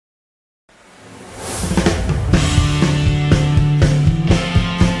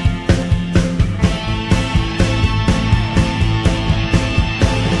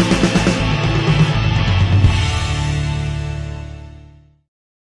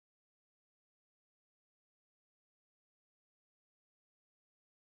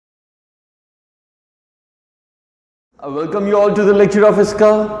Welcome you all to the lecture of इसका।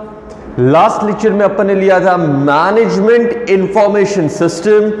 Last lecture में अपन ने लिया था मैनेजमेंट इंफॉर्मेशन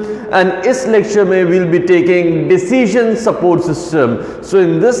सिस्टम एंड इस लेक्चर में we'll be taking decision support system. So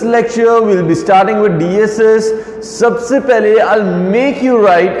in this lecture we'll be starting with DSS. सबसे पहले I make you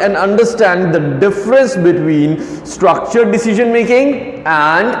right and understand the difference between structured decision making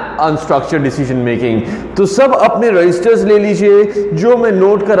and unstructured decision making. तो सब अपने registers ले लीजिए, जो मैं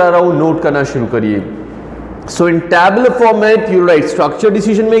note करा रहा हूं नोट करना शुरू करिए। So in tabular format you write structured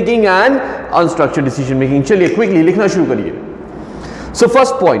decision making and unstructured decision making. चलिए quickly लिखना शुरू करिए। So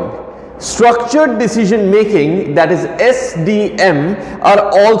first point, structured decision making, that is SDM, are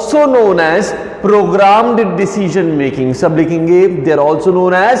also known as programmed decision making. सब लिखेंगे they are also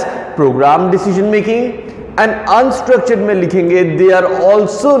known as programmed decision making. And unstructured में लिखेंगे they are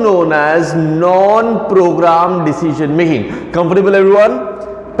also known as non-programmed decision making. Comfortable everyone?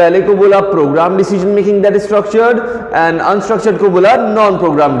 पहले को बोला programme decision making that is structured and unstructured को बोला non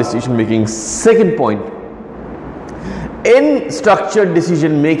programme decision making. Second point, in structured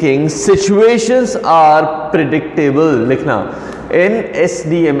decision making situations are predictable. लिखना in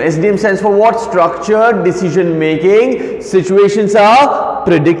SDM stands for what? Structured decision making situations are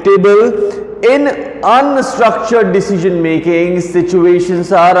predictable. In unstructured decision making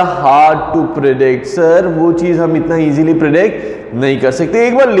situations are hard to predict. Sir वो चीज हम इतना easily predict नहीं कर सकते।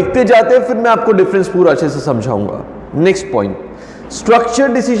 एक बार लिखते जाते हैं फिर मैं आपको डिफरेंस पूरा अच्छे से समझाऊंगा। Next point,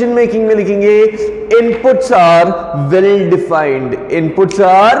 structured decision making में लिखेंगे inputs are well defined. Inputs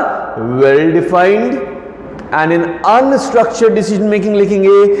are well defined. And in unstructured decision making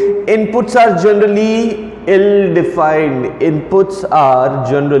लिखेंगे inputs are generally ill defined. Inputs are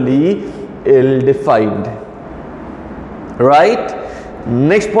generally ill defined. Right?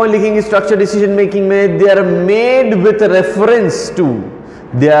 Next point लिखेंगे structured decision making में they are made with reference to.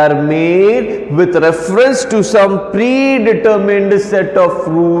 They are made with reference to some predetermined set of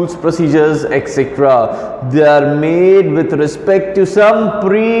rules, procedures, etc. They are made with respect to some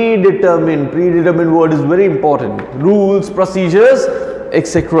predetermined word is very important, rules, procedures,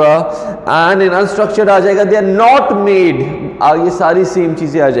 etc. And in unstructured आ जाएगा they are not made, ये सारी same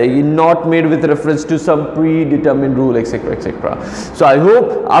चीजें आ जाएगी, not made with reference to some predetermined rule, etc. etc. So I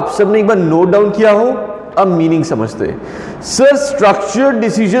hope आप सबने एक बार note down किया हो। अब मीनिंग समझते हैं। सर स्ट्रक्चर्ड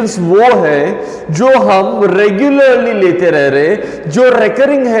डिसीजंस वो है जो हम रेगुलरली लेते रह रहे, जो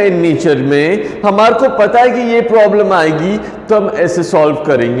रेकरिंग है इन नेचर में, हमारे को पता है कि ये प्रॉब्लम आएगी तो हम ऐसे सॉल्व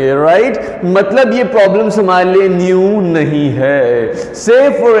करेंगे। राइट? मतलब ये प्रॉब्लम्स हमारे लिए न्यू नहीं है। से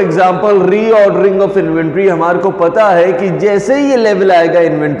for example reordering of inventory, हमारे को पता है कि जैसे ही ये लेवल आएगा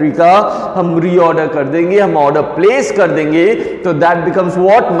इन्वेंट्री का हम रीऑर्डर कर देंगे, हम ऑर्डर प्लेस कर देंगे, तो that becomes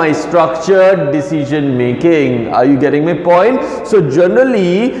what? My structured decision making. Are you getting my point? So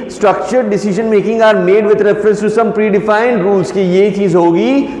generally structured decision making are made with reference to some predefined rules कि ये चीज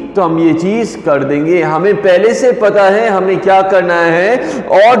होगी तो हम ये चीज कर देंगे। हमें पहले से पता है हमें क्या करना है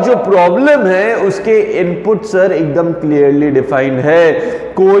और जो प्रॉब्लम है उसके इनपुट सर एकदम क्लियरली डिफाइंड है,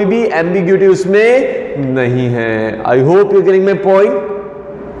 कोई भी एम्बिग्यूटी उसमें नहीं है। I hope you getting my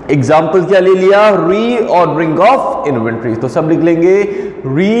point. Example क्या ले लिया? रीऑर्डरिंग ऑफ इन्वेंट्री, तो सब लिख लेंगे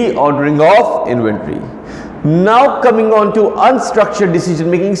reordering of inventory. Now coming on to unstructured decision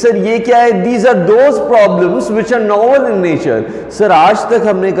making. Sir ये क्या है? These are those problems which are novel in nature. Sir आज तक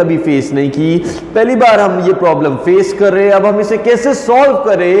हमने कभी फेस नहीं की, पहली बार हम ये प्रॉब्लम फेस कर रहे हैं। अब हम इसे कैसे सॉल्व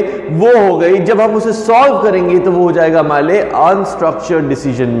करें वो हो गई, जब हम उसे सॉल्व करेंगे तो वो हो जाएगा हमारे लिए अनस्ट्रक्चर्ड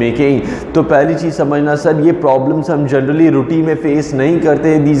डिसीजन मेकिंग। तो पहली चीज समझना सर, ये प्रॉब्लम्स हम जनरली रूटीन में फेस नहीं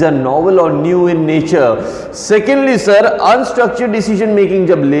करते। These are novel और new in nature. Secondly sir unstructured decision making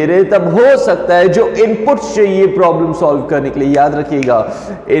जब ले रहे तब हो सकता है जो इनपुट चाहिए प्रॉब्लम सॉल्व करने के लिए, याद रखिएगा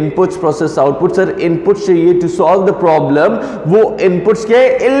inputs process output. Sir inputs चाहिए टू सॉल्व द प्रॉब्लम, वो इनपुट्स क्या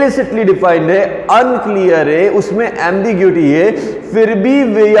है? इलिसिटली डिफाइंड है, अनक्लियर है, उसमें एम्बिग्यूटी है, फिर भी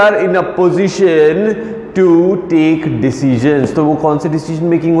we are in a position to take decisions. तो वो कौन सी डिसीजन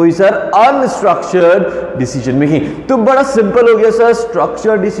मेकिंग हुई सर? Unstructured decision making. तो बड़ा सिंपल हो गया sir,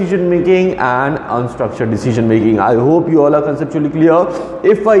 structured decision making and unstructured decision making. I hope you all are conceptually clear.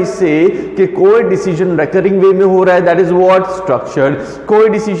 If I से कि कोई डिसीजन रेकरिंग वे में हो रहा है दैट इज व्हाट? स्ट्रक्चर्ड। कोई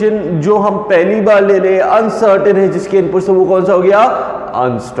डिसीजन जो हम पहली बार ले रहे, अनसर्टेन है जिसके इनपुट से, वो कौन सा हो गया?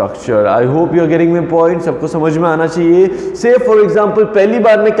 Unstructured. I hope you are getting my point, सबको समझ में आना चाहिए। से फॉर एग्जांपल पहली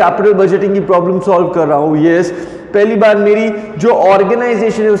बार मैं कैपिटल बजटिंग की प्रॉब्लम सॉल्व कर रहा हूं, यस, पहली बार मेरी जो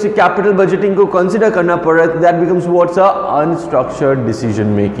ऑर्गेनाइजेशन है उसे कैपिटल बजटिंग को कंसीडर करना पड़ रहा है, that becomes what's a unstructured decision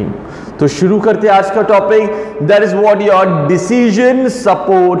making. तो शुरू करते हैं आज का topic, that is what your decision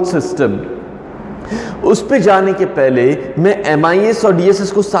support system. उस पे जाने के पहले मैं MIS और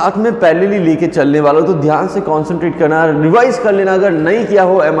DSS को साथ में पैरेलली लेके चलने वाला हूं, तो ध्यान से कंसंट्रेट करना, रिवाइज कर लेना। अगर नहीं किया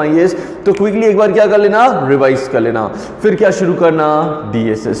हो MIS तो क्विकली एक बार क्या कर लेना, रिवाइज कर लेना, फिर क्या शुरू करना,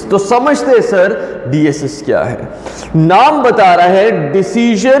 DSS। तो समझते हैं सर DSS क्या है। नाम बता रहा है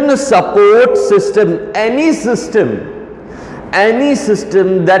decision support system. Any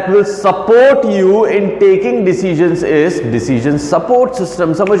system that will support you in taking decisions is decision support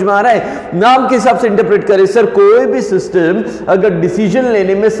system। समझ में आ रहा है? नाम के हिसाब से इंटरप्रेट करें सर, कोई भी सिस्टम अगर डिसीजन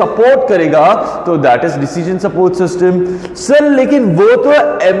लेने में सपोर्ट करेगा तो that is decision support system. Sir लेकिन वो तो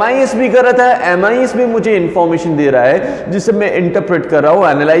MIS भी कर रहा था, MIS भी मुझे इंफॉर्मेशन दे रहा है जिसे मैं इंटरप्रेट कर रहा हूं,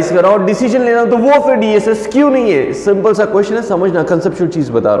 एनालाइज कर रहा हूं, डिसीजन ले रहा हूं, तो वो फिर DSS क्यों नहीं है? सिंपल सा क्वेश्चन है, समझना, कंसेप्चुअल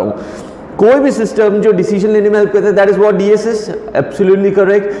चीज बता रहा हूं। कोई भी सिस्टम जो डिसीजन लेने में हेल्प करता है that is what DSS, absolutely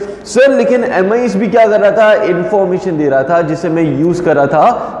correct sir. लेकिन MIS भी क्या कर रहा था, इंफॉर्मेशन दे रहा था जिसे मैं यूज कर रहा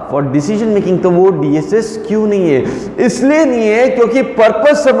था फॉर डिसीजन मेकिंग, तो वो DSS क्यों नहीं है? इसलिए नहीं है क्योंकि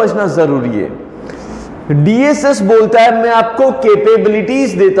पर्पस समझना जरूरी है। DSS बोलता है मैं आपको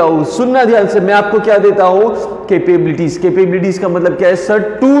कैपेबिलिटीज देता हूं, सुनना ध्यान से, मैं आपको क्या देता हूं, कैपेबिलिटीज। कैपेबिलिटीज का मतलब क्या है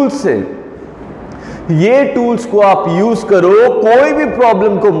सर, टूल्स है। ये टूल्स को आप यूज करो, कोई भी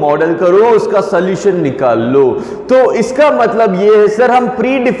प्रॉब्लम को मॉडल करो, उसका सॉल्यूशन निकाल लो। तो इसका मतलब ये है सर, हम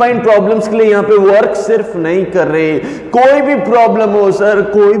प्री डिफाइंड प्रॉब्लम्स के लिए यहां पे वर्क सिर्फ नहीं कर रहे। कोई भी प्रॉब्लम हो सर,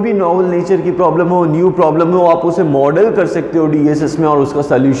 कोई भी नॉवल नेचर की प्रॉब्लम हो, न्यू प्रॉब्लम हो, आप उसे मॉडल कर सकते हो DSS में और उसका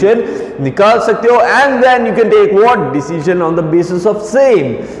सॉल्यूशन निकाल सकते हो। And then you can take what, decision on the basis of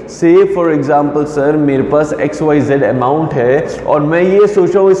same. से फॉर एग्जांपल सर, मेरे पास XYZ अमाउंट है और मैं ये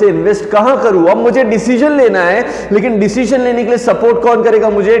सोच रहा हूं इसे इन्वेस्ट कहां करूं। अब मुझे डिसीजन लेना है, लेकिन डिसीजन लेने के लिए सपोर्ट कौन करेगा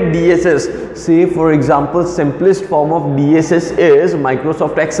मुझे, DSS। से for example simplest form of DSS is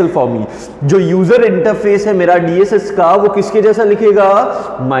Microsoft Excel for me. जो यूजर इंटरफेस है मेरा DSS का, वो किसके जैसा लिखेगा,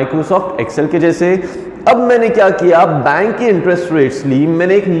 माइक्रोसॉफ्ट एक्सेल के जैसे। अब मैंने क्या किया, बैंक की इंटरेस्ट रेट्स ली,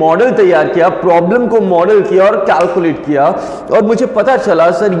 मैंने एक मॉडल तैयार किया, प्रॉब्लम को मॉडल किया और कैलकुलेट किया, और मुझे पता चला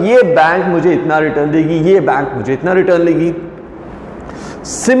सर ये बैंक मुझे इतना रिटर्न देगी, ये बैंक मुझे इतना रिटर्न देगी।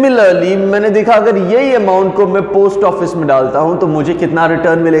 सिमिलरली मैंने देखा अगर यही अमाउंट को मैं पोस्ट ऑफिस में डालता हूं तो मुझे कितना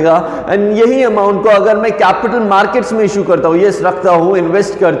रिटर्न मिलेगा, एंड यही अमाउंट को अगर मैं कैपिटल मार्केट्स में इशू करता हूं, यस रखता हूं,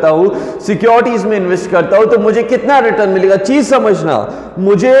 इन्वेस्ट करता हूं, सिक्योरिटीज में इन्वेस्ट करता हूं, तो मुझे कितना रिटर्न मिलेगा। चीज समझना,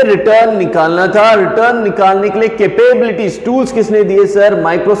 मुझे रिटर्न निकालना था। रिटर्न निकालने के लिए कैपेबिलिटीज, टूल्स किसने दिए सर,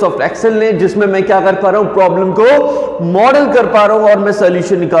 माइक्रोसॉफ्ट एक्सेल ने, जिसमें मैं क्या कर पा रहा हूं, प्रॉब्लम को मॉडल कर पा रहा हूं और मैं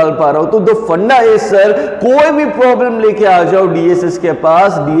सोल्यूशन निकाल पा रहा हूं। तो द फंडा है सर, कोई भी प्रॉब्लम लेके आ जाओ DSS के पास,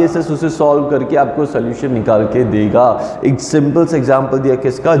 DSS उसे सॉल्व करके आपको सॉल्यूशन निकाल के देगा। एक सिंपल सा एग्जांपल दिया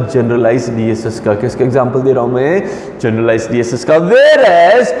किसका, जनरलाइज्ड DSS का। किसका एग्जांपल दे रहा हूं मैं, जनरलाइज्ड DSS का।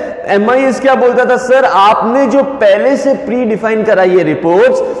 वेयरएज MIS क्या बोलता था सर, आपने जो पहले से प्री डिफाइन कराई है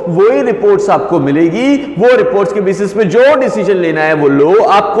रिपोर्ट्स, वही रिपोर्ट्स आपको मिलेगी, वो रिपोर्ट्स के बेसिस पे जो डिसीजन लेना है वो लो,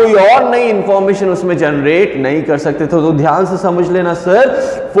 आप कोई और नई इंफॉर्मेशन उसमें जनरेट नहीं कर सकते थे। तो ध्यान से समझ लेना sir,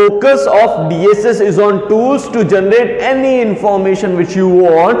 focus of DSS is on tools to generate any information which you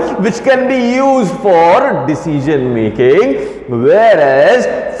want, which can be used for decision making, whereas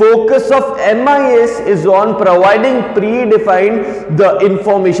focus of MIS is on providing predefined the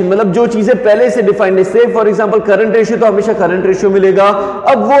information, मतलब जो चीजें पहले से defined है। से for example current ratio, तो हमेशा current ratio मिलेगा।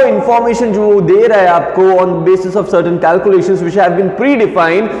 अब वो इंफॉर्मेशन जो वो दे रहा है आपको on basis of certain calculations which have been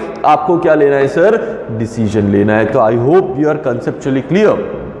predefined, आपको क्या लेना है सर, डिसीजन लेना है। तो I hope you are conceptually clear,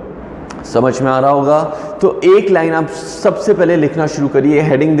 समझ में आ रहा होगा। तो एक लाइन आप सबसे पहले लिखना शुरू करिए,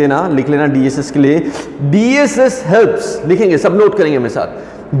 हेडिंग देना, लिख लेना DSS के लिए, DSS हेल्प्स, लिखेंगे सब, नोट करेंगे मेरे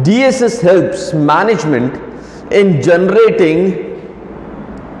साथ। DSS helps management in generating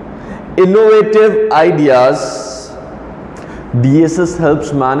innovative ideas. DSS helps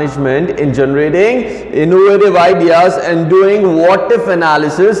management in generating innovative ideas and doing what if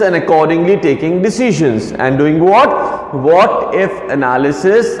analysis and accordingly taking decisions. And doing what? What if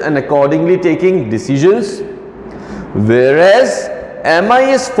analysis and accordingly taking decisions. Whereas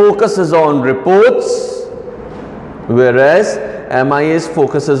MIS focuses on reports. Whereas MIS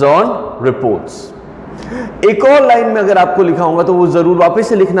focuses on reports. एक और line में अगर आपको लिखाऊंगा तो वो जरूर वापस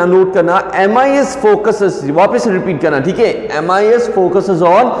से लिखना, नोट करना। MIS फोकसेस, वापस से रिपीट करना, ठीक है। MIS focuses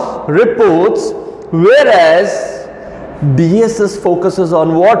on reports, whereas DSS focuses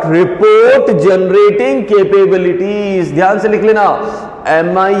on what? Report generating capabilities. ध्यान से लिख लेना,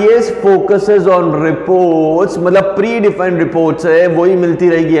 MIS focuses on reports, मतलब प्री डिफाइंड रिपोर्ट्स है, वही मिलती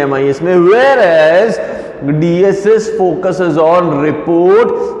रहेगी MIS में, whereas DSS focuses on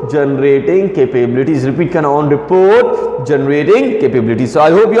report generating capabilities. Repeat करना, on report generating capabilities. So I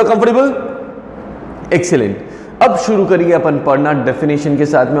hope you are comfortable. Excellent. अब शुरू करेंगे अपन पढ़ना डेफिनेशन के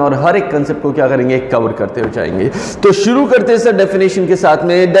साथ में और हर एक कंसेप्ट को क्या करेंगे कवर करते हुए जाएंगे। तो शुरू करते हैं सर डेफिनेशन के साथ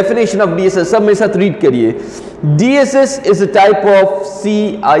में। डेफिनेशन ऑफ डीएसएस सब मेरे साथ रीड करिए। DSS is a type of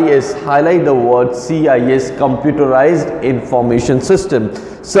CIS, highlight the word CIS, computerized information system।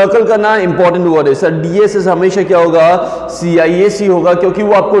 Circle करना इंपॉर्टेंट वर्ड है सर। DSS हमेशा क्या होगा CIS ही होगा, क्योंकि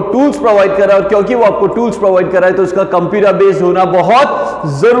वो आपको टूल्स प्रोवाइड कर रहा है और क्योंकि वो आपको टूल्स प्रोवाइड कर रहा है तो उसका कंप्यूटर बेस्ड होना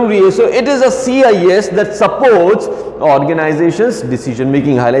बहुत जरूरी है। So it is a CIS that supports organizations decision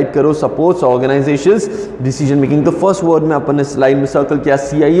making। Highlight करो, supports organizations decision making। तो फर्स्ट वर्ड में अपन ने स्लाइड में सर्कल किया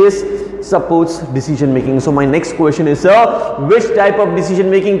CIS supports decision making। So my next question is sir, which type of decision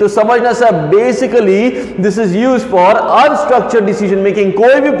making? तो समझना sir, basically this is used for unstructured decision making।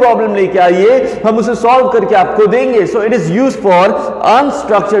 कोई भी problem लेके आइए हम उसे सॉल्व करके आपको देंगे। So it is used for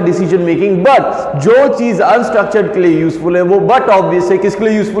unstructured decision making। but जो चीज unstructured के लिए यूजफुल है वो but obvious है किसके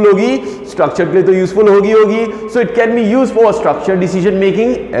लिए यूजफुल होगी, structured के लिए तो यूजफुल होगी। So it can be used for structured decision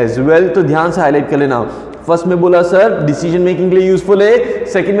making as well। तो ध्यान से हाईलाइट कर लेना। फर्स्ट में बोला सर डिसीजन मेकिंग के लिए यूजफुल है,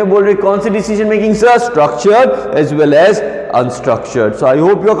 सेकंड में बोल रहे कौन सी decision making sir, structured as well as unstructured. So I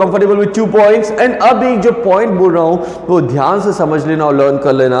hope you are comfortable with 2 points. And अब एक जो पॉइंट बोल रहा हूं वो ध्यान से समझ लेना और लर्न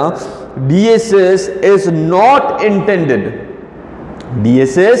कर लेना। DSS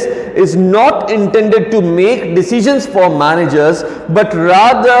is not intended to make decisions for managers but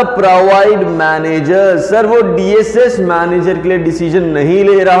rather provide managers। Sir वो DSS मैनेजर के लिए डिसीजन नहीं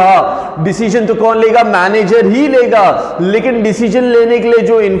ले रहा। डिसीजन तो कौन लेगा, मैनेजर ही लेगा। लेकिन डिसीजन लेने के लिए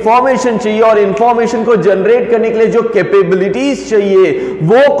जो इंफॉर्मेशन चाहिए और इंफॉर्मेशन को जनरेट करने के लिए जो कैपेबिलिटीज चाहिए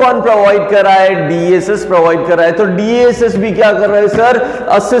वो कौन प्रोवाइड कर रहा है, DSS प्रोवाइड कर रहा है। तो DSS भी क्या कर रहा है सर,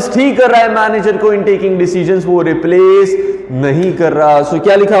 असिस्ट ही कर रहा है मैनेजर को इन टेकिंग डिसीजंस, वो रिप्लेस नहीं कर रहा। सो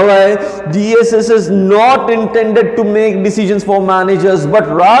क्या लिखा हुआ है, DSS is not intended to make decisions for managers but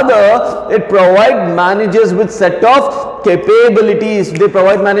rather it provide managers with set of capabilities। They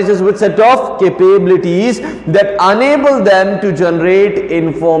provide managers with set of capabilities that enable them to generate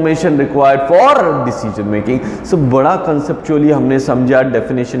information required for decision making। So बड़ा conceptually हमने समझा,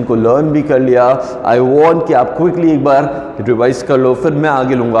 definition को learn भी कर लिया। I want कि आप quickly एक बार रिवाइज कर लो, फिर मैं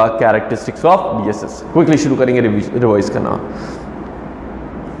आगे लूंगा कैरेक्टरिस्टिक्स ऑफ DSS। क्विकली शुरू करेंगे रिवाइज करना।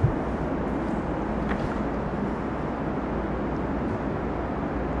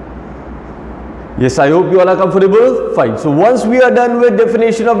 Yes, I hope you all are comfortable. Fine. So once we are done with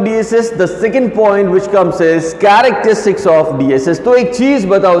definition of DSS, the second point which comes is characteristics of DSS। तो एक चीज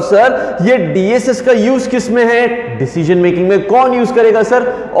बताओ sir, ये DSS का use किस में है, डिसीजन मेकिंग में। कौन यूज करेगा sir,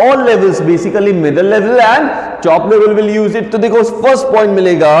 all levels, basically middle level and top level will use it. तो देखो फर्स्ट पॉइंट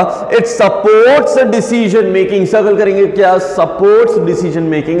मिलेगा, it supports decision making. Circle करेंगे क्या, supports decision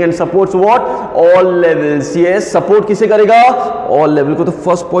making and supports what, all levels. Yes, support किसे करेगा, ऑल लेवल को। तो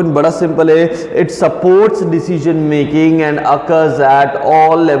first point बड़ा सिंपल है, it supports decision making and occurs at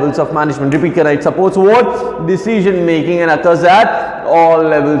all levels of management। repeat करना, it supports what, decision making and occurs at all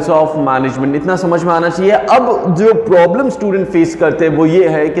levels of management। इतना समझ में आना चाहिए। अब जो प्रॉब्लम स्टूडेंट फेस करते हैं वो ये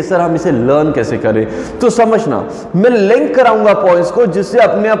है कि सर हम इसे लर्न कैसे करें। तो समझना, मैं लिंक कराऊंगा पॉइंट्स को जिससे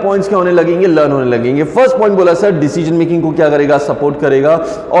अपने आप पॉइंट्स क्या होने लगेंगे, लर्न होने लगेंगे। फर्स्ट पॉइंट बोला सर डिसीजन मेकिंग को क्या करेगा, सपोर्ट करेगा।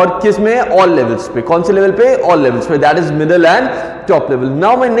 और किस में, ऑल लेवल्स पे। कौन से लेवल पे, ऑल लेवल्स पे, that is middle and top level.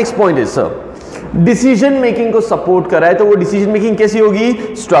 Now my next point is sir, decision making को सपोर्ट कर रहा है तो वो डिसीजन मेकिंग कैसी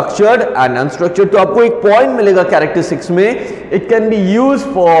होगी, स्ट्रक्चर्ड एंड अनस्ट्रक्चर्ड। तो आपको एक पॉइंट मिलेगा कैरेक्टरिस्टिक्स में, it can be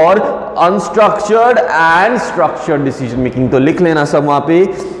used for unstructured and structured decision making. तो लिख लेना सब वहां पे,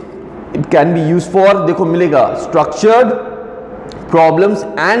 it can be used for, देखो मिलेगा स्ट्रक्चर्ड प्रॉब्लम्स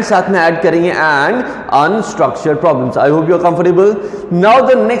एंड साथ में ऐड करेंगे and unstructured problems. I hope you are comfortable. Now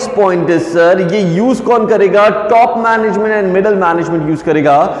the next point is sir, ये यूज कौन करेगा, top management and middle management use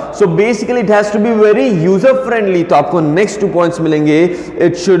करेगा। So basically it has to be very user friendly. तो आपको next 2 points मिलेंगे,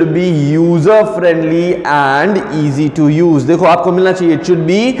 it should be user friendly and easy to use. देखो आपको मिलना चाहिए, it should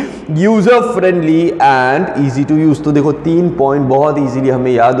be user friendly and easy to use. तो देखो 3 पॉइंट बहुत इजीली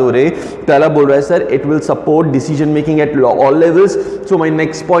हमें याद हो रहे। पहला बोल रहा है sir, it will support decision making at all levels. So my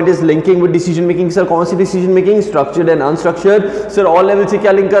next point is linking with decision making। Sir कौन सी decision making, structured and unstructured। Sir all level से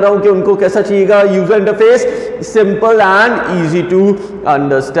क्या लिंक कर रहा हूं कि उनको कैसा चाहिएगा, user interface simple and easy to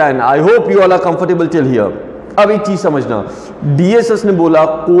understand. I hope you all are comfortable till here. अब एक चीज समझना, DSS ने बोला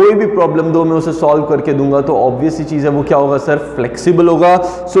कोई भी प्रॉब्लम दो मैं उसे सॉल्व करके दूंगा, तो ऑब्वियस सी चीज है वो क्या होगा सर, फ्लेक्सिबल होगा।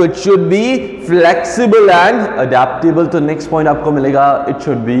 So it should be flexible and adaptable. तो नेक्स्ट पॉइंट आपको मिलेगा, it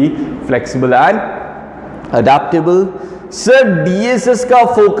should be flexible and adaptable. Sir DSS का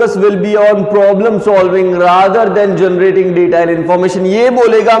focus will be on problem solving rather than generating data and information. ये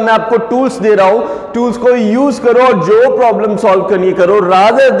बोलेगा मैं आपको tools दे रहा हूं, टूल्स को यूज करो और जो प्रॉब्लम सॉल्व करनी करो,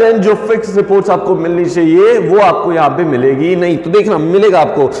 रादर देन जो फिक्स रिपोर्ट्स आपको मिलनी चाहिए वो आपको यहां पे मिलेगी नहीं। तो देखना मिलेगा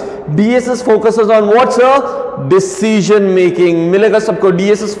आपको DSS focuses on what sir, decision making मिलेगा सबको।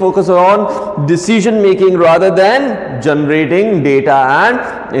 DSS focus on decision making rather than generating data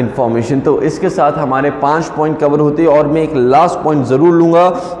and information. तो इसके साथ हमारे 5 पॉइंट कवर होते हैं और मैं एक लास्ट पॉइंट जरूर लूंगा,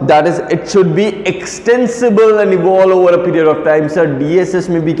 that is it should be extensible and evolve over a period of time. Sir DSS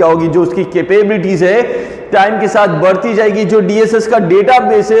में भी क्या होगी, जो उसकी कैपेबिलिटीज है टाइम के साथ बढ़ती जाएगी, जो डीएसएस का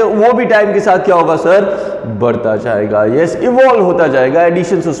डेटाबेस है वो भी टाइम के साथ क्या होगा सर, बढ़ता जाएगा। यस, इवॉल्व होता जाएगा,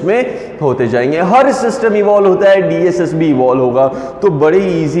 एडिशंस उसमें होते जाएंगे। हर सिस्टम इवॉल्व होता है, डीएसएस भी इवॉल्व होगा। तो बड़े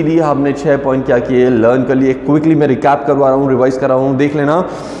इजीली हमने 6 पॉइंट क्या किए, लर्न कर लिए। क्विकली मैं रिकैप करवा रहा हूं, रिवाइज कर रहा हूं, देख लेना।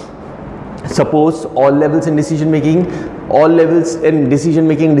 Suppose all levels in decision making, all levels in decision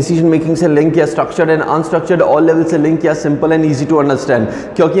making से लिंक किया structured and unstructured, all level से लिंक किया simple and easy to understand.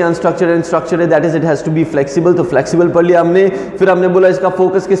 क्योंकि अनस्ट्रक्चर्ड एंड स्ट्रक्चर्ड है, that is it has to be flexible, तो flexible पढ़ लिया हमने। फिर हमने बोला इसका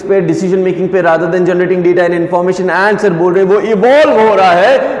फोकस किस पे, डिसीजन मेकिंग पे rather than generating data and information. Answer बोल रहे हैं वो इवॉल्व हो रहा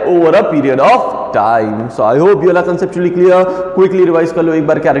है over a period of time. So I hope you are conceptually clear. Quickly revise कर लो एक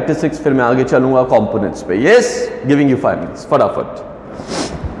बार कैरेक्टरिस्टिक्स, फिर मैं आगे चलूंगा कंपोनेंट्स पे। यस, गिविंग यू 5 मिनट्स फटाफट।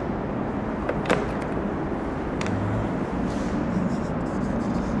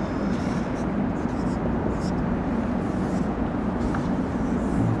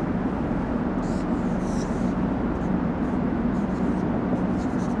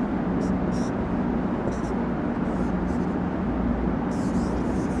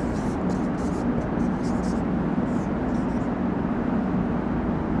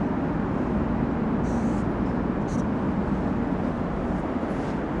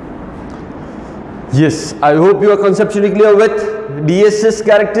 Yes, I hope you are conceptually clear with DSS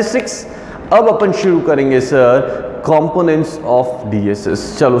characteristics. अब अपन शुरू करेंगे सर कंपोनेंट्स ऑफ डीएसएस।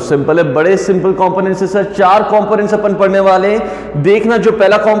 चलो सिंपल है, बड़े सिंपल कंपोनेंट्स है सर। 4 कंपोनेंट्स अपन पढ़ने वाले हैं। देखना, जो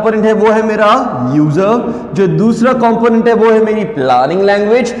पहला कंपोनेंट है वो है मेरा यूजर, जो दूसरा कंपोनेंट है वो है मेरी प्लानिंग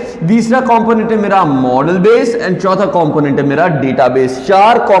लैंग्वेज, तीसरा कंपोनेंट है मेरा मॉडल बेस एंड चौथा कंपोनेंट है मेरा डेटाबेस।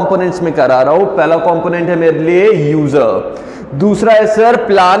 4 कंपोनेंट्स में करा रहा हूं। पहला कंपोनेंट है मेरे लिए यूजर, दूसरा है सर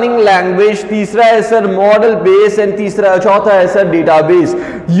प्लानिंग लैंग्वेज, तीसरा है सर मॉडल बेस एंड चौथा है सर डेटाबेस।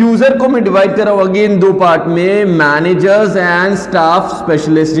 यूजर को मैं डिवाइड कर रहा हूं अगेन 2 पार्ट में, मैनेजर्स एंड स्टाफ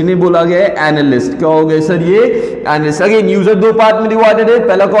स्पेशलिस्ट, जिन्हें बोला गया है एनालिस्ट। क्या हो गए सर ये एनालिस्ट। अगेन यूजर 2 पार्ट में डिवाइडेड है,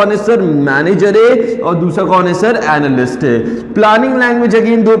 पहला कौन है सर मैनेजर है और दूसरा कौन है सर एनालिस्ट है। प्लानिंग लैंग्वेज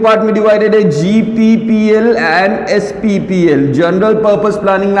अगेन 2 पार्ट में डिवाइडेड है, जीपीपीएल and एसपीपीएल, general purpose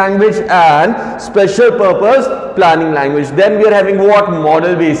planning language and special purpose planning language. Then we are having what,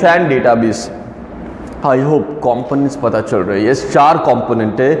 model base and database। I hope components पता चल रही है। 4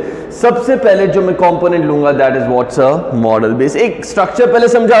 कंपोनेंट है। सबसे पहले जो मैं कंपोनेंट लूंगा that is what's a model base. एक स्ट्रक्चर पहले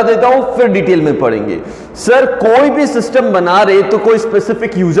समझा देता हूं, फिर डिटेल में पढ़ेंगे। सर कोई भी सिस्टम बना रहे तो कोई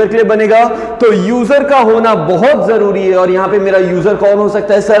स्पेसिफिक यूजर के लिए बनेगा, तो यूजर का होना बहुत जरूरी है। और यहां पे मेरा यूजर कौन हो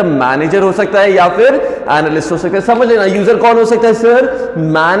सकता है सर, मैनेजर हो सकता है या फिर एनालिस्ट हो सकता है। समझ लेना, यूजर कौन हो सकता है सर,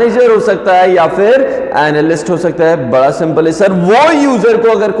 मैनेजर हो सकता है या फिर एनालिस्ट हो सकता है। बड़ा सिंपल है सर। वो यूजर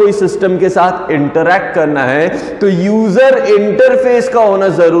को अगर कोई सिस्टम के साथ इंटरैक्ट करना है तो यूजर इंटरफेस का होना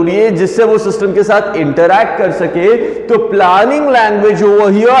जरूरी है, जिससे वो सिस्टम के साथ इंटरैक्ट कर सके। तो planning language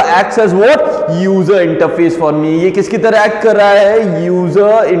over here acts as what, user interface for me. ये किसकी तरह एक्ट कर रहा है,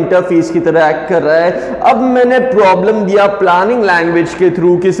 यूजर इंटरफेस की तरह एक्ट कर रहा है। अब मैंने प्रॉब्लम दिया प्लानिंग लैंग्वेज के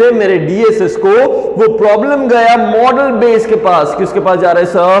थ्रू, किसे, मेरे डीएसएस को। वो प्रॉब्लम गया मॉडल बेस के पास। किसके पास जा रहा है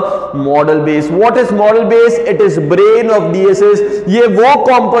sir, model base. What is model base, it is brain of DSS. ये वो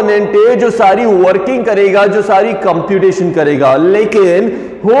कंपोनेंट है जो सारी वर्किंग करेगा, जो सारी कंप्यूटेशन करेगा। लेकिन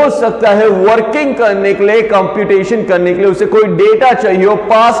हो सकता है वर्किंग करने के लिए, कंप्यूटेशन करने के लिए उसे कोई डेटा चाहिए हो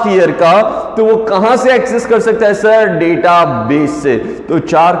पास्ट ईयर का, तो वो कहां से एक्सेस कर सकता है सर, डेटाबेस से। तो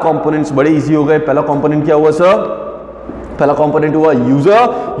 4 कंपोनेंट्स बड़े इजी हो गए। पहला कंपोनेंट क्या हुआ सर, पहला कंपोनेंट हुआ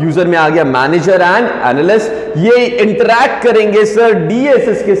यूजर। यूजर में आ गया मैनेजर एंड एनालिस्ट। ये इंटरैक्ट करेंगे सर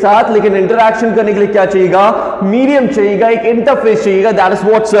डीएसएस के साथ, लेकिन इंटरैक्शन करने के लिए क्या चाहिएगा, मीडियम चाहिएगा, एक इंटरफेस चाहिएगा। That is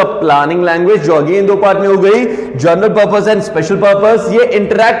what's a planning language, जो अगेन 2 पार्ट में हो गई, general purpose and special purpose. ये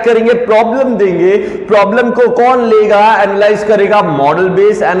इंटरैक्ट करेंगे, प्रॉब्लम देंगे। प्रॉब्लम को कौन लेगा, एनालाइज करेगा मॉडल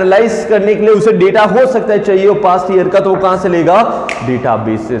बेस। एनालाइज करने के लिए उसे डेटा हो सकता है चाहिए हो पास्ट ईयर का, तो वो कहां से लेगा,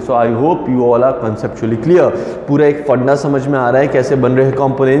 डेटाबेस से। सो I hope you all are conceptually clear. पूरा एक फंडा समझ में आ रहा है कैसे बन रहे हैं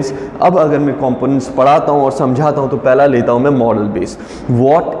कंपोनेंट्स। अब अगर मैं कंपोनेंट्स पढ़ाता हूं और समझाता हूं तो पहला लेता हूं मैं model base.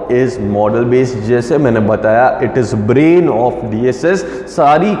 What is model base, जैसे मैंने बताया it is brain of DSS.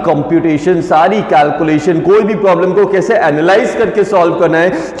 सारी कंप्यूटेशन, सारी कैलकुलेशन, कोई भी प्रॉब्लम को कैसे एनालाइज करके सॉल्व करना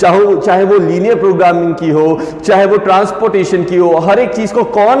है, चाहे वो लीनियर प्रोग्रामिंग की हो, चाहे वो ट्रांसपोर्टेशन की हो, हर एक चीज को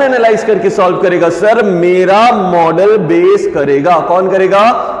कौन एनालाइज करके सॉल्व करेगा? सर मेरा मॉडल बेस करेगा। कौन करेगा?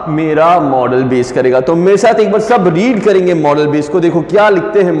 मेरा मॉडल बेस करेगा। तो मेरे साथ एक बार सब रीड करेंगे मॉडल बेस को। देखो क्या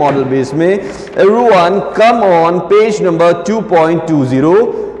लिखते हैं मॉडल बेस में। Everyone come on page number 2.20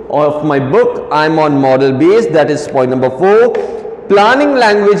 of my book. I'm on model base, that is point number 4. Planning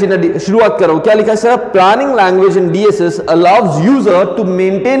language in a शुरुआत करो। क्या लिखा है sir? Planning language in DSS allows user to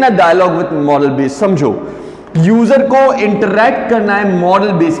maintain a dialogue with model base। समझो, user को interact करना है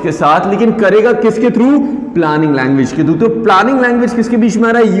model base के साथ, लेकिन करेगा किसके थ्रू? प्लानिंग लैंग्वेज के थ्रू। तो प्लानिंग लैंग्वेज किसके बीच में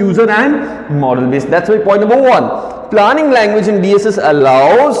आ रहा है? User and model base. That's why point number 1, planning language in DSS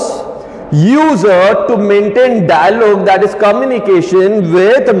allows user to maintain dialogue, that is communication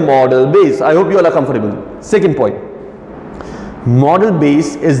with model base. I hope you all are comfortable. Second point, model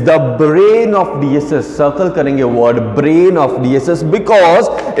base is the brain of DSS. Circle करेंगे word brain of DSS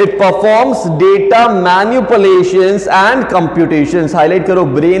because it performs data manipulations and computations. highlight करो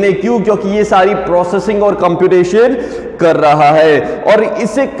brain है, क्यों? क्योंकि ये सारी processing और computation कर रहा है, और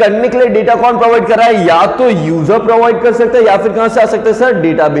इसे करने के लिए डेटा कौन प्रोवाइड कर रहा है? या तो यूजर प्रोवाइड कर सकता है, या फिर कहां से आ सकता है sir?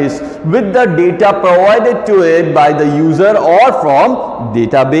 Database, with the data provided to it by the user और from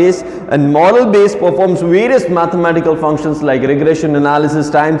database. And model base performs various mathematical functions like regression analysis,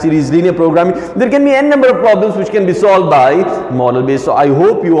 time series, linear programming. There can be n number of problems which can be solved by model based. So I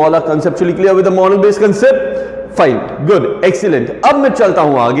hope you all are conceptually clear with the model based concept. Fine, good, excellent. अब मैं चलता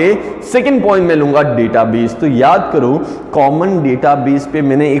हूं आगे। Second point में लूंगा database. तो याद करो, कॉमन डेटाबेस पे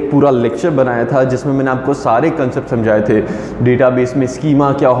मैंने एक पूरा लेक्चर बनाया था जिसमें मैंने आपको सारे कंसेप्ट समझाए थे। डेटाबेस में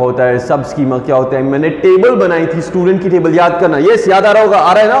स्कीमा क्या होता है, सब स्कीमा क्या होता है। मैंने टेबल बनाई थी, स्टूडेंट की टेबल, याद करना। यस, याद आ रहा होगा,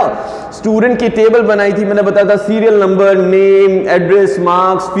 आ रहा है ना? स्टूडेंट की टेबल बनाई थी, मैंने बताया था serial number, name, address,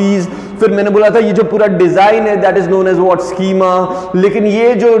 marks, fees. फिर मैंने बोला था ये जो पूरा डिजाइन है that is known as what? Schema. लेकिन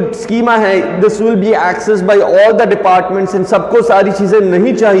ये जो स्कीमा है this will be access bye all the departments, इन सबको सारी चीजें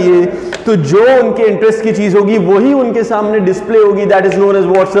नहीं चाहिए, तो जो उनके इंटरेस्ट की चीज होगी वही उनके सामने डिस्प्ले होगी, that is known as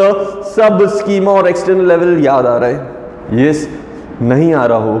what sir? सब स्कीमा। और एक्सटर्नल लेवल याद आ रहा है? यस, नहीं आ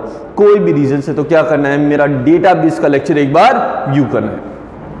रहा हो कोई भी रीजन से, तो क्या करना है? मेरा डेटाबेस का लेक्चर एक बार व्यू करना है।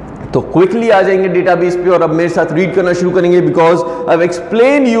 तो क्विकली आ जाएंगे डेटाबेस पे और अब मेरे साथ रीड करना शुरू करेंगे because I have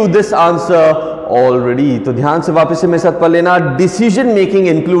explain you this answer already. तो ध्यान से वापस से मेरे साथ पढ़ लेना। Decision making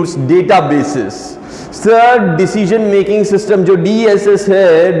includes databases. Sir decision making system जो DSS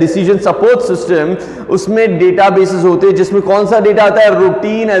है, डिसीजन सपोर्ट सिस्टम, उसमें डेटाबेसेस होते हैं जिसमें कौन सा डेटा आता है?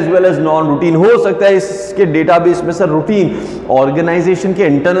 Routine as well as non routine. हो सकता है इसके डेटाबेस में सर रूटीन ऑर्गेनाइजेशन के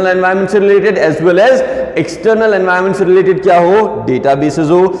इंटरनल एनवायरनमेंट से related as well as external environment से रिलेटेड क्या हो? डेटाबेसेस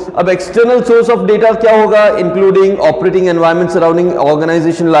हो। अब एक्सटर्नल सोर्स ऑफ डेटा क्या होगा? Including operating environment surrounding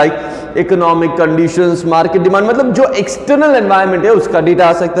organisation like economic conditions, market demand, मतलब जो एक्सटर्नल एनवायरनमेंट है उसका डेटा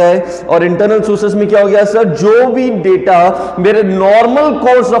आ सकता है। और इंटरनल सोर्सेस में क्या हो गया सर? जो भी डेटा मेरे normal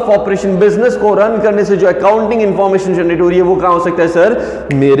course of operation, business को रन करने से जो अकाउंटिंग इंफॉर्मेशन जनरेट हो रही है वो कहां हो सकता है सर?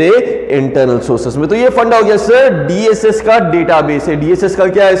 मेरे इंटरनल सोर्सेस में। तो ये फंडा हो गया सर DSS का डेटाबेस है। DSS का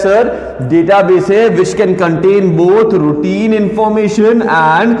क्या है सर? डेटाबेस है which can contain both routine information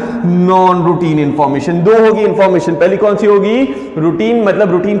and non routine information. दो होगी इंफॉर्मेशन, पहली कौन सी होगी? रूटीन,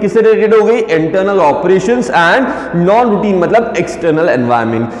 मतलब रूटीन किससे रिलेटेड हो गई? Internal operations, and non routine मतलब external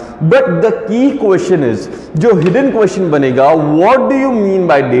environment. But the key question is, जो हिडन क्वेश्चन बनेगा, what do you mean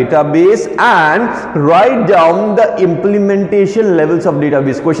by database and write down the implementation levels of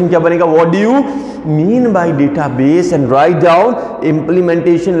database. Question क्या बनेगा? What do you mean by database and write down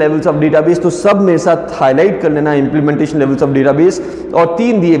implementation levels of database. तो सब मेरे साथ highlight कर लेना implementation levels of database. और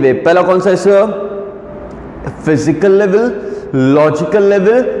 3 दिए हुए, पहला कौन सा है sir? Physical level, logical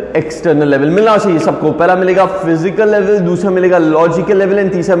level, external level. मिलना चाहिए सबको। पहला मिलेगा फिजिकल लेवल, दूसरा मिलेगा लॉजिकल लेवल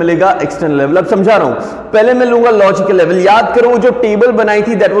एंड तीसरा मिलेगा एक्सटर्नल लेवल। अब समझा रहा हूं, पहले मैं लूंगा लॉजिकल लेवल। याद करो जो टेबल बनाई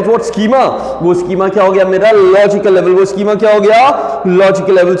थी दैट वाज व्हाट? स्कीमा। वो स्कीमा क्या हो गया मेरा? Logical level. वो स्कीमा क्या हो गया?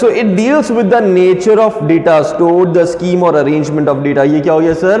 Logical level. So it deals with the nature of data stored, the scheme और अरेंजमेंट ऑफ डेटा। ये क्या हो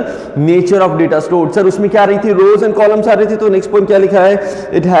गया sir? Nature of data stored. Sir उसमें क्या आ रही थी? रोज एंड कॉलम्स आ रही थी। तो नेक्स्ट पॉइंट क्या लिखा है?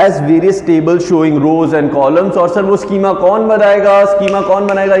 It has various tables showing rose and columns. और सर वो स्कीमा कौन बनाएगा? स्कीमा कौन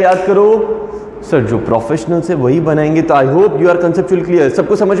बनाएगा? याद करो सर जो प्रोफेशनल्स है वही बनाएंगे। तो I hope you are conceptually clear.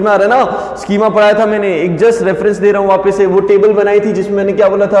 सबको समझ में आ रहा है ना? स्कीमा पढ़ाया था मैंने, एक जस्ट रेफरेंस दे रहा हूं वापस से। वो टेबल बनाई थी जिसमें मैंने क्या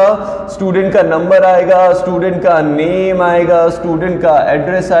बोला था? स्टूडेंट का नंबर आएगा, स्टूडेंट का नेम आएगा, स्टूडेंट का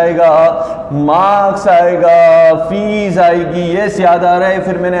एड्रेस आएगा, मार्क्स आएगा, फीस आएगी। यस, याद आ रहा है।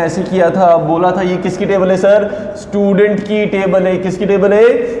 फिर मैंने ऐसे किया था, बोला था ये किसकी टेबल है सर? स्टूडेंट की टेबल है। किसकी टेबल है?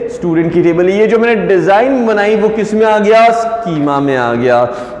 स्टूडेंट की टेबल है। ये जो मैंने डिजाइन बनाई वो किस में आ गया? स्कीमा में आ गया।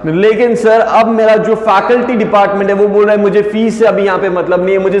 लेकिन सर अब मेरा जो फैकल्टी डिपार्टमेंट है वो बोल रहा है मुझे फीस से अभी यहाँ पे मतलब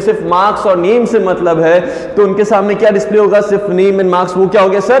नहीं है, मुझे सिर्फ मार्क्स और नेम से मतलब है, तो उनके सामने क्या डिस्प्ले होगा? सिर्फ नेम एंड मार्क्स। वो क्या हो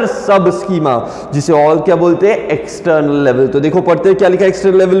गया सर? सब स्कीमा, जिसे ऑल क्या बोलते हैं? External level. तो देखो पढ़ते हैं क्या लिखा है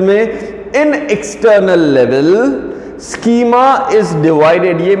एक्सटर्नल लेवल में। इन external level schema is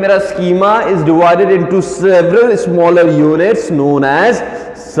divided, ये मेरा schema is divided into several smaller units known as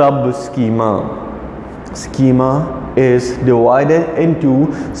sub schema. Schema is divided into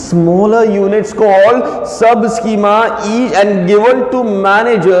smaller units called sub schema, each and given to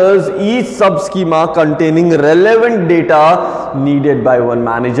managers, each sub schema containing relevant data needed by one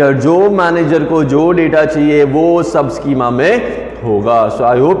manager. जो manager को जो data चाहिए वो sub schema में होगा। सो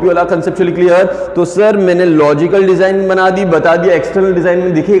I hope you are conceptually clear. तो sir मैंने logical design बना दी, बता दिया एक्सटर्नल डिजाइन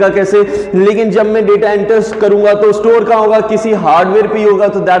में दिखेगा कैसे, लेकिन जब मैं डेटा एंटर करूंगा तो स्टोर कहां होगा? किसी हार्डवेयर पे होगा।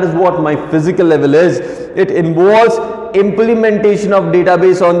 तो that is what my physical level is. It involves implementation of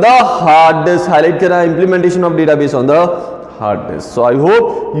database on the hard disk. Highlight करा, implementation of database on the hard disk. So I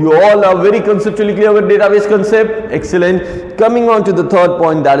hope you all are very conceptually clear with database concept. Excellent. Coming on to the third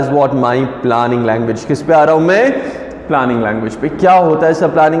point, that is what my planning language. किस पे आ रहा हूं मैं? Planning language पे। क्या होता है sir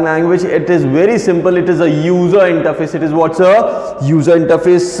planning language? It is very simple, it is a user interface. It is what's a user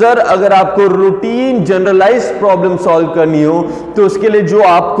interface. Sir अगर आपको रूटीन जनरलाइज्ड प्रॉब्लम सॉल्व करनी हो तो उसके लिए जो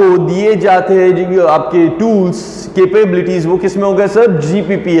आपको दिए जाते हैं जो आपके टूल्स कैपेबिलिटीज वो किस में होगा सर?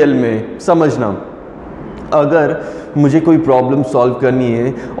 जीपीपीएल में। समझना, अगर मुझे कोई प्रॉब्लम सॉल्व करनी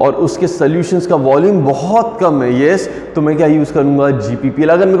है और उसके सॉल्यूशंस का वॉल्यूम बहुत कम है, यस, तो मैं क्या यूज करूंगा? जीपीपीएल।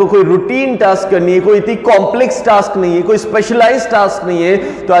 अगर मेरे को कोई रूटीन टास्क करनी है, कोई इतनी कॉम्प्लेक्स टास्क नहीं है, कोई स्पेशलाइज्ड टास्क नहीं है,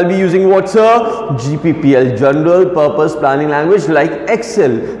 तो I will be using what's जीपीपीएल, general purpose planning language like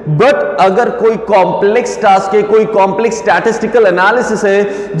Excel. But अगर कोई कॉम्प्लेक्स टास्क है, कोई कॉम्प्लेक्स स्टैटिस्टिकल एनालिसिस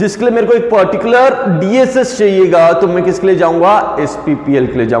है जिसके लिए मेरे को एक पर्टिकुलर डीएसएस चाहिएगा, तो मैं किसके लिए जाऊंगा? एसपीपीएल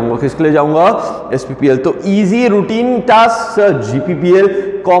के लिए जाऊंगा। किसके लिए जाऊंगा? एसपीपीएल। तो easy routine task sir जीपीपीएल,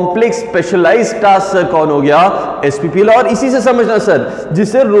 complex specialised task sir कौन हो गया? एसपीपीएल। और इसी से समझना सर,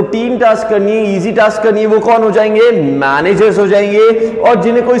 जिसे रूटीन टास्क करनी है, इजी टास्क करनी है, वो कौन हो जाएंगे? मैनेजर्स हो जाएंगे। और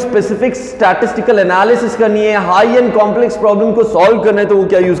जिन्हें कोई स्पेसिफिक स्टैटिस्टिकल एनालिसिस करनी है, हाई एंड कॉम्प्लेक्स प्रॉब्लम को सॉल्व करना है, तो वो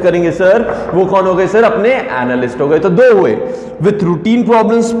क्या यूज करेंगे सर? वो कौन हो गए सर? अपने एनालिस्ट हो गए। तो दो हुए, with routine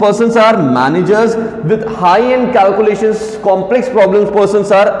problems persons are managers, with high and calculations complex problems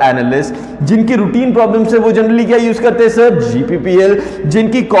persons are analyst. जिनकी रूटीन प्रॉब्लम है वो जनरली क्या यूज करते हैं सर? जीपीपीएल।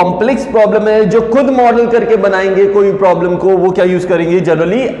 जिनकी कॉम्प्लेक्स प्रॉब्लम है, जो खुद मॉडल करके बनाएंगे कोई प्रॉब्लम को, वो क्या यूज करेंगे?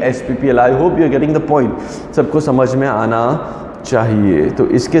 Generally एसपीपीएल। I hope you are getting the point. सबको समझ में आना चाहिए। तो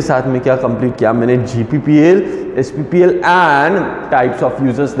इसके साथ में क्या कंप्लीट किया मैंने? जीपीपीएल, एसपीपीएल and types of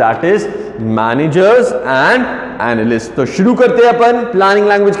users, that is managers and analyst. तो शुरू करते हैं अपन प्लानिंग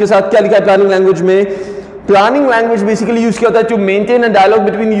लैंग्वेज के साथ। क्या लिखा है प्लानिंग लैंग्वेज में? प्लानिंग लैंग्वेज बेसिकली यूज किया होता है to maintain a dialogue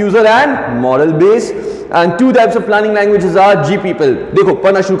between user and model base, and two types of planning languages are जीपीपीएल। देखो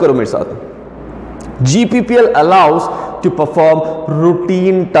पढ़ना शुरू करो मेरे साथ। GPPL allows to perform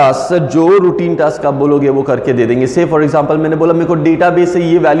routine tasks। जो रूटीन टास्क आप बोलोगे वो करके दे देंगे। से फॉर एग्जांपल मैंने बोला मेरे को डेटाबेस से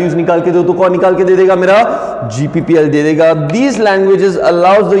ये वैल्यूज निकाल के दो, तो कौन निकाल के दे देगा? मेरा GPPL दे देगा। These languages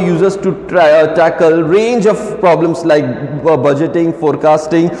allows the users to tackle range of problems like budgeting,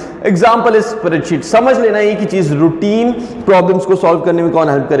 forecasting। Example is spreadsheet. समझ लेना ये की चीज, रूटीन प्रॉब्लम्स को सॉल्व करने में कौन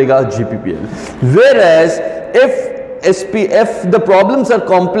हेल्प करेगा? GPPL। Whereas if the problems are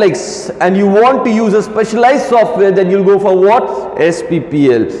complex and you want to use a specialized software, then you'll go for what?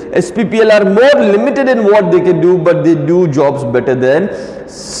 SPPL. SPPL are more limited in what they can do, but they do jobs better than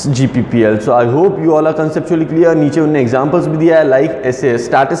GPPL. So I hope you all are conceptually clear. नीचे उन्होंने examples भी दिया है like SAS,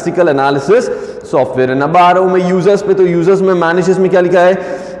 statistical analysis software। अब आ रहा हूं मैं users पे। तो users में managers में क्या लिखा है?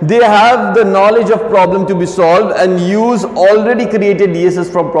 They have the knowledge of problem to be solved and use already created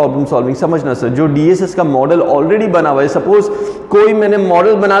DSS for problem solving। समझना सर, जो DSS का मॉडल ऑलरेडी बना हुआ है, सपोज कोई मैंने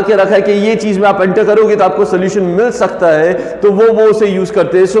मॉडल बना के रखा है कि ये चीज में आप एंटर करोगे तो आपको सोल्यूशन मिल सकता है, तो वो उसे यूज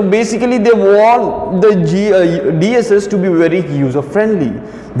करते हैं। So basically they want the DSS to be very user friendly.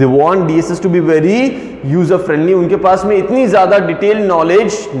 They want DSS to be very user friendly. उनके पास में इतनी ज्यादा डिटेल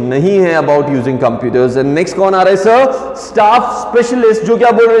नॉलेज नहीं है about using computers. And next कौन आ रहा है सर? Staff specialist. जो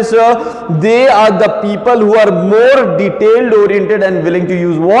क्या बोल रहे हैं sir? They are the people who are more detailed oriented and willing to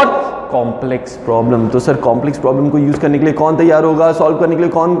use what? Complex problem. तो सर कॉम्प्लेक्स प्रॉब्लम को यूज करने के लिए कौन तैयार होगा? सॉल्व करने के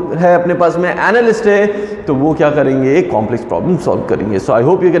लिए कौन है अपने पास में? एनालिस्ट है। तो वो क्या करेंगे? कॉम्प्लेक्स प्रॉब्लम सॉल्व करेंगे। सो I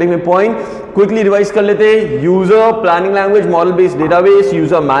hope you getting my point. Quickly revise कर लेते हैं। User planning language, model based database,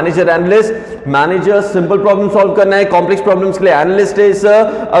 user manager analyst. Manager simple problem solve करना है, कॉम्प्लेक्स प्रॉब्लम्स के लिए एनालिस्ट है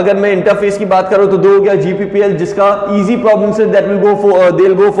सर। अगर मैं इंटरफेस की बात करूं तो दो हो गया GPPL, जिसका easy problem say that will go for they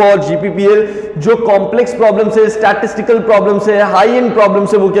will go for GPPL। जो कॉम्प्लेक्स प्रॉब्लम से, स्टैटिस्टिकल प्रॉब्लम से, हाई एंड प्रॉब्लम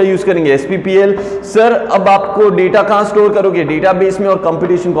से वो क्या यूज करेंगे? करेंगे SPPL। सर अब आपको डेटा कहां स्टोर करोगे? डेटाबेस में, और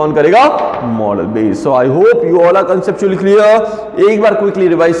कंप्यूटेशन कौन करेगा? Model base. So I hope you all are conceptually clear. एक बार क्विकली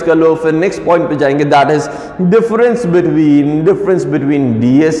रिवाइज कर लो, फिर नेक्स्ट पॉइंट पे जाएंगे, that is difference between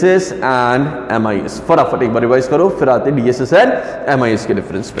DSS and MIS। फटाफट एक बार रिवाइज करो, फिर आते DSS एंड MIS के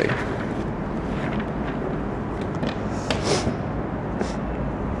डिफरेंस पे।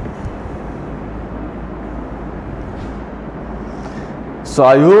 So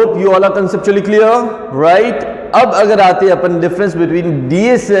I hope you all are conceptually clear, right? अब अगर आते हैं अपन difference between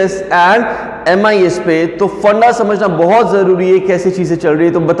DSS and MIS पे, तो फंडा समझना बहुत जरूरी है, कैसी चीजें चल रही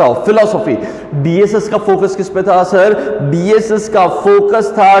है। तो बताओ फिलॉसफी, DSS का फोकस किस पे था सर? DSS का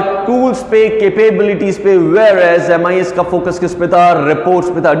फोकस था टूल्स पे, कैपेबिलिटीज पे, whereas MIS का फोकस किस पे था? रिपोर्ट्स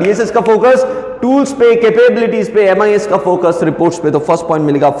पे था। DSS का फोकस टूल्स पे, कैपेबिलिटीज पे, MIS का फोकस रिपोर्ट्स पे। तो फर्स्ट पॉइंट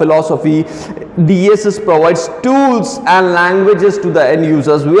मिलेगा philosophy, DSS provides tools and languages to the end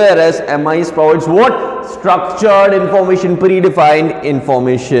users, whereas MIS provides what? Structured information, predefined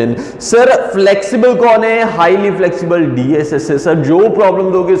information। Sir flexible कौन है? हाईली फ्लेक्सिबल DSS है sir, जो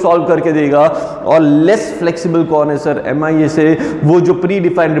प्रॉब्लम दोगे सॉल्व करके देगा। और लेस फ्लेक्सिबल कौन है सर? MIS है, वो जो प्री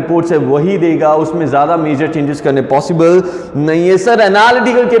डिफाइंड रिपोर्ट्स है वही देगा, उसमें ज्यादा मेजर चेंजेस करने पॉसिबल नहीं है। सर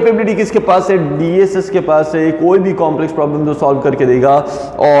एनालिटिकल कैपेबिलिटी किसके पास है? DSS के पास है, कोई भी कॉम्प्लेक्स प्रॉब्लम तो सॉल्व करके देगा।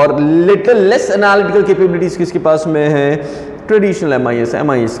 और लिटिल लेस एनालिटिकल कैपेबिलिटीज किसके पास में है? ट्रेडिशनल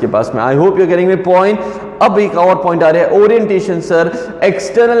MIS के पास में। I hope you are getting my point. अब एक और पॉइंट आ रहा है, orientation sir,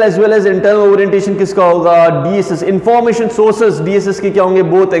 external as well as internal orientation किसका होगा? DSS। इंफॉर्मेशन सोर्सेस DSS के क्या होंगे?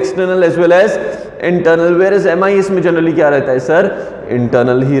 Both external as well as internal, whereas MIS में जनरली क्या रहता है सर?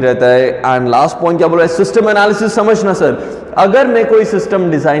 इंटरनल ही रहता है। एंड लास्ट पॉइंट क्या बोल रहा है? System analysis. समझना सर, अगर मैं कोई सिस्टम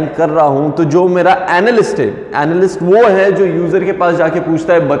डिजाइन कर रहा हूं तो जो मेरा एनालिस्ट है, एनालिस्ट वो है जो यूजर के पास जाके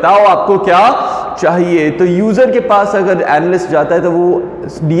पूछता है बताओ आपको क्या चाहिए। तो यूजर के पास अगर एनालिस्ट जाता है तो वो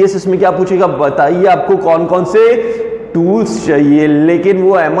DSS में क्या पूछेगा? बताइए आपको कौन कौन से टूल्स चाहिए। लेकिन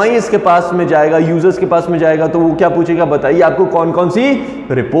वो MIS के पास में जाएगा, यूजर्स के पास में जाएगा, तो वो क्या पूछेगा? बताइए आपको कौन कौन सी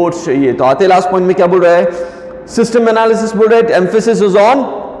रिपोर्ट्स चाहिए। तो आते लास्ट पॉइंट में क्या बोल रहा है? सिस्टम एनालिसिस बोल रहा है emphasis is on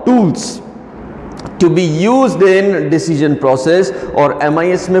tools to be used in decision process, और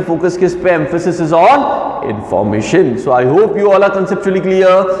MIS में फोकस किस पे? emphasis is on information। so I hope you all are conceptually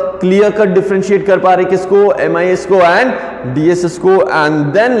clear cut differentiate कर पा रहे किसको? MIS को and DSS को।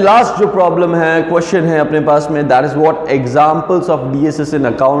 and then last जो problem है, question है अपने पास में, that is what examples of DSS in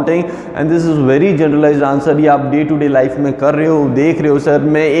accounting, and this is very generalized answer। ये आप day to day life में कर रहे हो, देख रहे हो सर,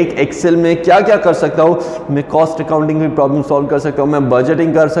 मैं एक Excel में क्या क्या कर सकता हूँ? मैं cost accounting की problem solve कर सकता हूँ, मैं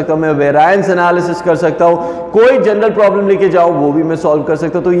budgeting कर सकता हूँ, मैं variance analysis कर सकता हूँ, कोई जनरल प्रॉब्लम लेके जाओ वो भी मैं सॉल्व कर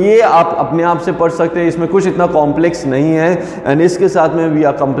सकता हूँ। तो ये आप अपने आप से पढ़ सकते हैं, इसमें कुछ इतना कॉम्प्लेक्स नहीं है। एंड इसके साथ में we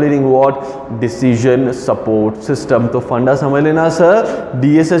are completing what? Decision support system. तो फंडा समझ लेना सर,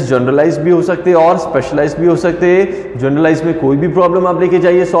 DSS जनरलाइज भी हो सकते हैं और स्पेशलाइज भी हो सकते हैं। जनरलाइज में कोई भी प्रॉब्लम आप लेके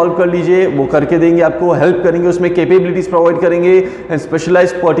जाइए, सॉल्व कर लीजिए, वो करके देंगे, आपको हेल्प करेंगे, उसमें कैपेबिलिटीज प्रोवाइड करेंगे। एंड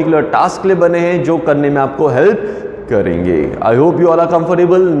स्पेशलाइज पर्टिकुलर टास्क ले बने हैं जो करने में आपको हेल्प करेंगे। I hope you all are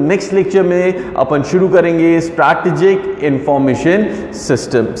comfortable. Next lecture में अपन शुरू करेंगे strategic information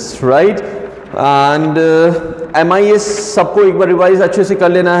systems, right? And MIS सबको एक बार रिवाइज अच्छे से कर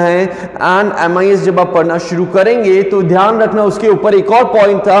लेना है। एंड MIS जब आप पढ़ना शुरू करेंगे तो ध्यान रखना उसके ऊपर एक और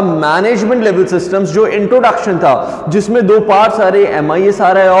पॉइंट था, मैनेजमेंट लेवल सिस्टम्स, जो इंट्रोडक्शन था, जिसमें दो पार्ट्स आ रहे, MIS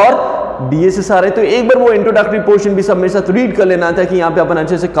आ रहा है और DSS आ रहे। तो एक बार वो इंट्रोडक्टरी पोर्शन भी सब मेरे साथ रीड कर लेना था कि यहाँ पे अपन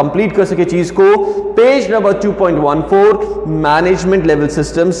अच्छे से कंप्लीट कर सके चीज को। Page number 2.14, management level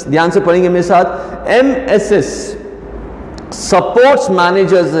systems, ध्यान से पढ़ेंगे मेरे साथ। MSS supports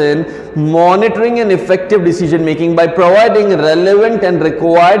managers in monitoring and effective decision making by providing relevant and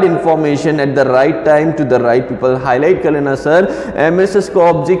required information at the right time to the right people। highlight कर लेना सर, MSS का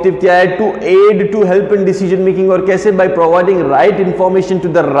objective क्या है? to aid, to help in decision making, और कैसे? by providing right information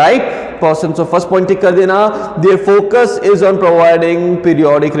to the right person। so first point टिक कर देना। their focus is on providing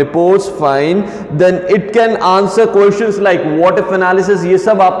periodic reports, fine, then it can answer questions like what if analysis। ये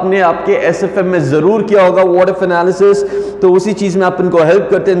सब आपने आपके SFM में जरूर किया होगा, what if analysis। तो उसी चीज में अपन को हेल्प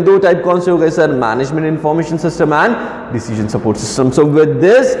करते हैं। दो टाइप कौन से हो गए sir? Management information system and decision support system. So with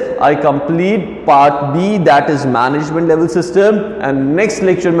this I complete part B, that is management level system, and next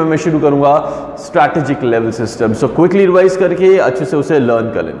lecture में मैं शुरू करूंगा strategic level system. So quickly revise करके अच्छे से उसे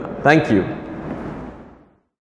लर्न कर लेना। Thank you.